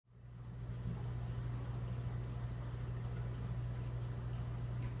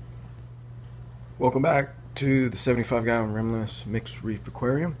Welcome back to the 75-gallon rimless mixed reef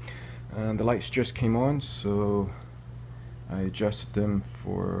aquarium. The lights just came on, so I adjusted them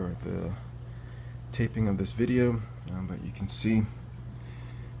for the taping of this video, but you can see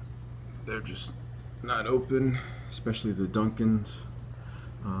they're just not open, especially the Duncans.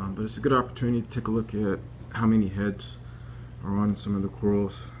 But it's a good opportunity to take a look at how many heads are on some of the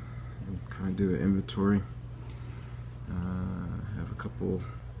corals and kind of do an inventory. I have a couple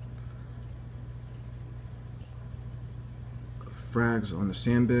frags on the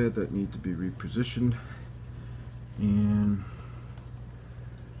sand bed that need to be repositioned, and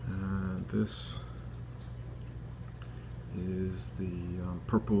this is the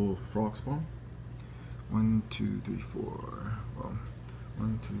purple frog spawn. 1, 2, 3, 4. Well,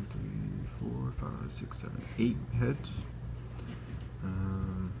 1, 2, 3, 4, 5, 6, 7, 8 heads.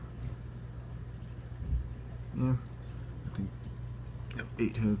 Yeah, I think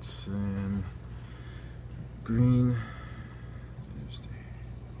 8 heads. And green. There's the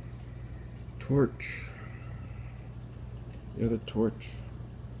torch. The other torch.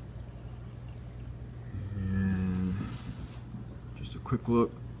 And just a quick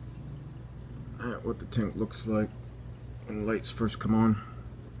look at what the tank looks like when the lights first come on.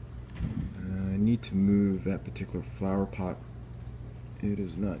 I need to move that particular flower pot. It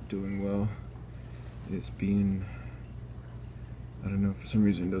is not doing well. It's being, I don't know, for some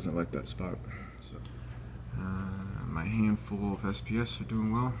reason it doesn't like that spot. So, my handful of SPS are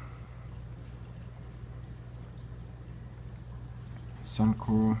doing well. Sun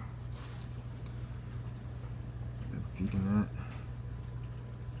coral, been feeding that.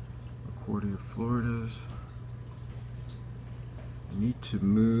 Accordia Floridas. I need to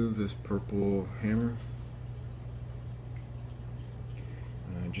move this purple hammer.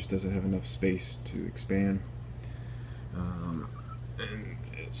 It just doesn't have enough space to expand. And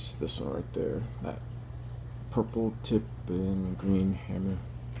it's this one right there, that purple tip and green hammer.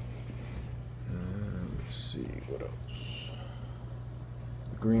 Let's see what else.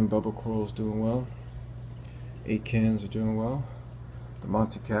 The green bubble coral is doing well. 8 cans are doing well. The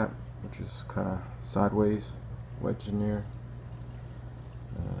Monty Cap, which is kind of sideways, wedged in there.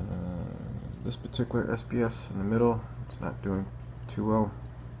 This particular SPS in the middle, it's not doing too well.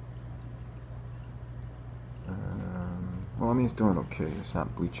 Well, I mean, it's doing okay. It's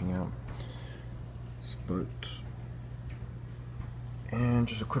not bleaching out. But, and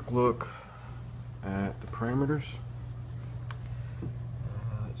just a quick look at the parameters.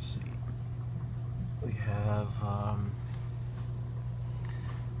 Let's see. We have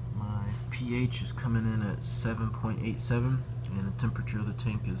my pH is coming in at 7.87, and the temperature of the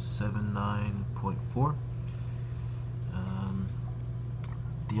tank is 79.4.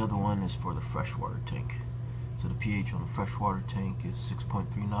 The other one is for the freshwater tank. So the pH on the freshwater tank is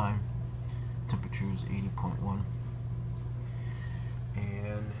 6.39, temperature is 80.1,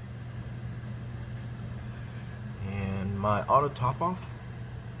 and my auto top off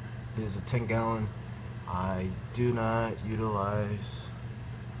is a 10-gallon. I do not utilize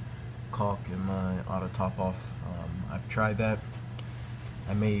kalk in my auto top off. I've tried that.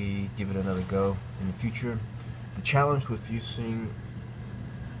 I may give it another go in the future. The challenge with using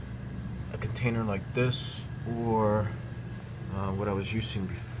a container like this, or what I was using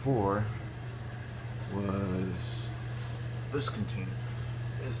before was this container,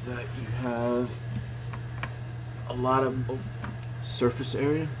 is that you have a lot of surface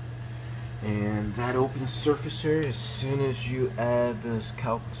area, and that open surface area, as soon as you add this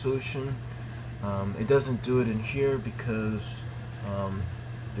kalk solution, it doesn't do it in here because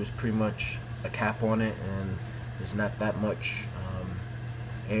there's pretty much a cap on it, and there's not that much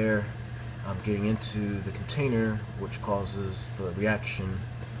air getting into the container, which causes the reaction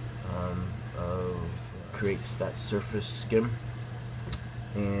of creates that surface skim.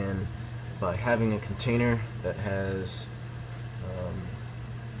 And by having a container that has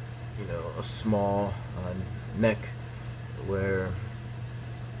you know, a small neck where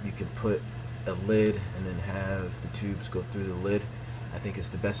you can put a lid and then have the tubes go through the lid, I think it's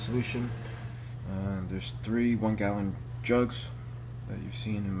the best solution. There's 3 1-gallon jugs that you've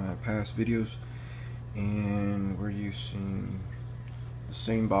seen in my past videos, and we're using the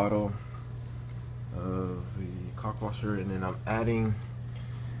same bottle of the Kalkwasser, and then I'm adding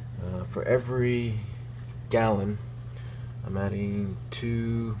for every gallon I'm adding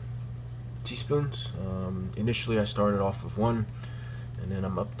 2 teaspoons. Initially I started off with 1, and then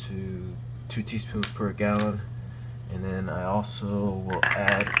I'm up to 2 teaspoons per gallon, and then I also will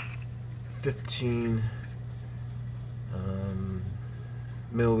add 15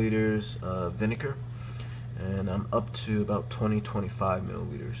 milliliters of vinegar, and I'm up to about 20-25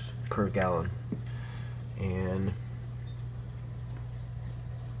 milliliters per gallon. And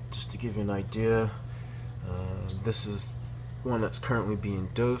just to give you an idea, this is one that's currently being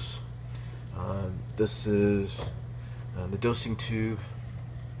dosed. This is the dosing tube.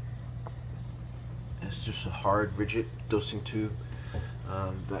 It's just a hard, rigid dosing tube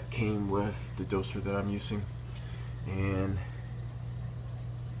that came with the doser that I'm using. And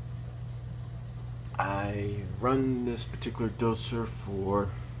I run this particular doser for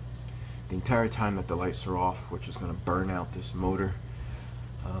the entire time that the lights are off, which is going to burn out this motor.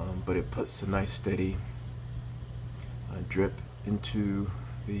 But it puts a nice steady drip into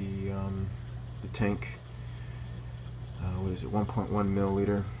the tank. What is it, 1.1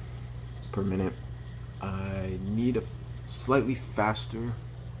 milliliter per minute. I need a slightly faster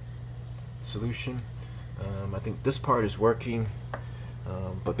solution. I think this part is working,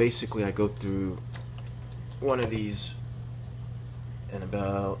 but basically I go through one of these in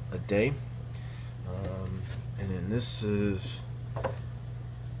about a day, and then this is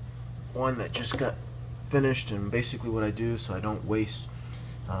one that just got finished. And basically what I do, so I don't waste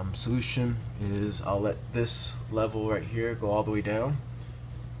solution, is I'll let this level right here go all the way down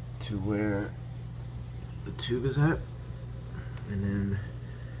to where the tube is at, and then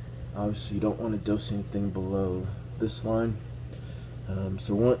obviously you don't want to dose anything below this line.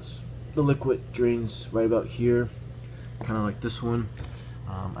 So once the liquid drains right about here, kind of like this one,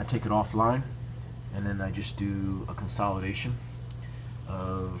 I take it offline, and then I just do a consolidation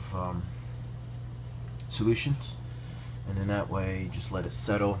of solutions, and then that way just let it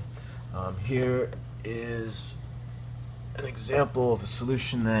settle. Here is an example of a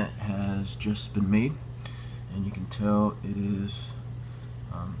solution that has just been made, and you can tell it is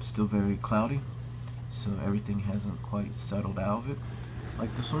still very cloudy, so everything hasn't quite settled out of it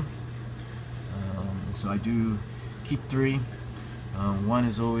like this one. And so I do keep three. One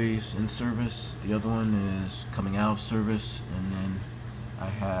is always in service, the other one is coming out of service, and then I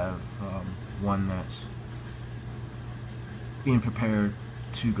have one that's being prepared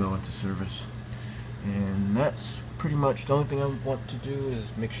to go into service. And that's pretty much the only thing I want to do,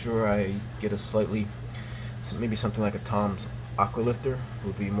 is make sure I get a slightly, maybe something like a Tom's Aqualifter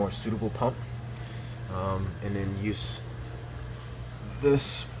would be a more suitable pump, and then use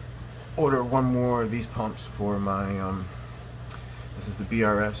this, order one more of these pumps for my this is the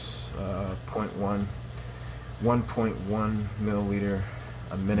BRS 1.1 milliliter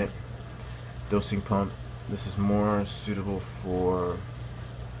a minute dosing pump. This is more suitable for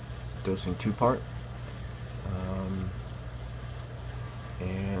dosing 2-part,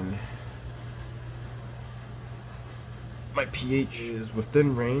 and my pH is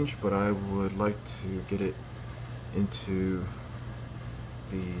within range, but I would like to get it into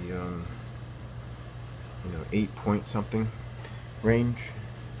the 8 point something range.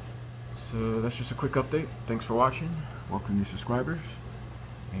 So that's just a quick update. Thanks for watching. Welcome new subscribers,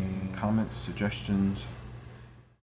 and comments, suggestions,